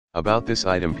About this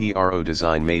item: Pro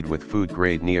design made with food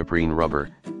grade neoprene rubber,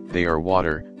 they are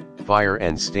water, fire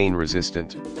and stain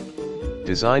resistant.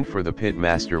 Designed for the pit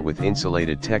master with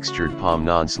insulated textured palm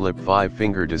non-slip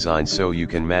 5-finger design so you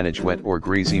can manage wet or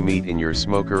greasy meat in your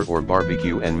smoker or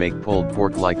barbecue and make pulled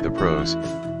pork like the pros.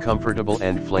 Comfortable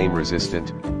and flame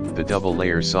resistant, the double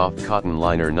layer soft cotton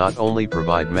liner not only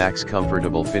provide max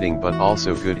comfortable fitting but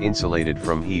also good insulated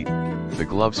from heat. The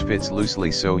gloves fits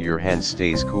loosely so your hands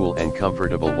stays cool and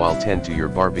comfortable while tend to your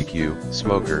barbecue,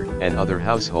 smoker, and other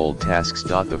household tasks.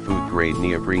 The food grade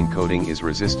neoprene coating is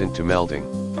resistant to melting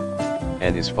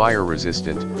and is fire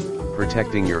resistant,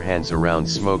 protecting your hands around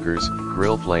smokers,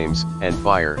 grill flames, and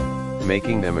fire,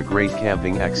 making them a great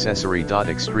camping accessory.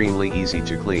 Extremely easy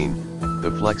to clean,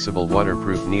 the flexible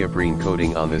waterproof neoprene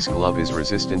coating on this glove is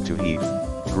resistant to heat,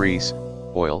 grease,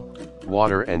 oil,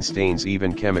 water and stains,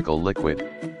 even chemical liquid.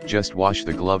 Just wash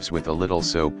the gloves with a little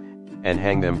soap, and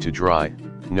hang them to dry,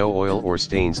 no oil or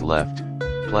stains left.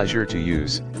 Pleasure to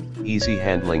use, easy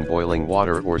handling boiling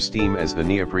water or steam as the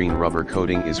neoprene rubber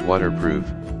coating is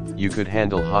waterproof. You could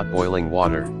handle hot boiling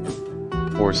water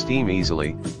or steam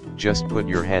easily. Just put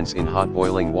your hands in hot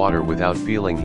boiling water without feeling